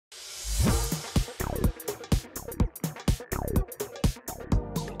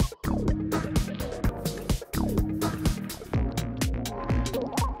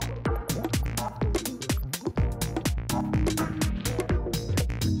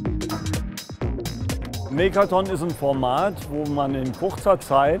MAKEATHON ist ein Format, wo man in kurzer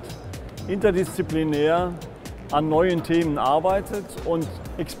Zeit interdisziplinär an neuen Themen arbeitet und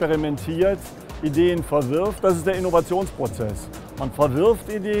experimentiert, Ideen verwirft. Das ist der Innovationsprozess. Man verwirft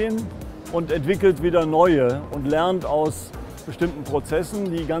Ideen und entwickelt wieder neue und lernt aus bestimmten Prozessen,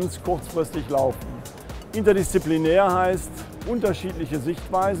 die ganz kurzfristig laufen. Interdisziplinär heißt, unterschiedliche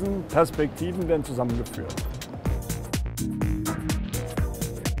Sichtweisen, Perspektiven werden zusammengeführt.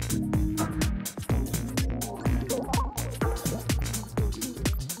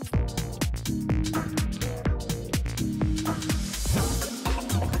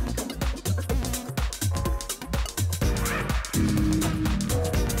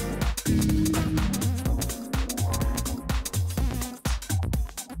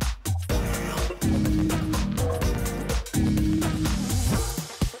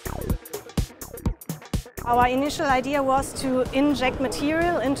 Our initial idea was to inject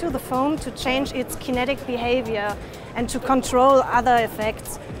material into the foam to change its kinetic behavior and to control other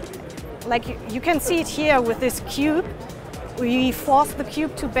effects. Like you can see it here with this cube. We force the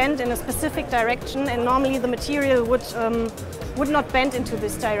cube to bend in a specific direction, and normally the material would not bend into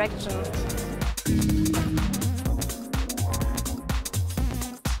this direction.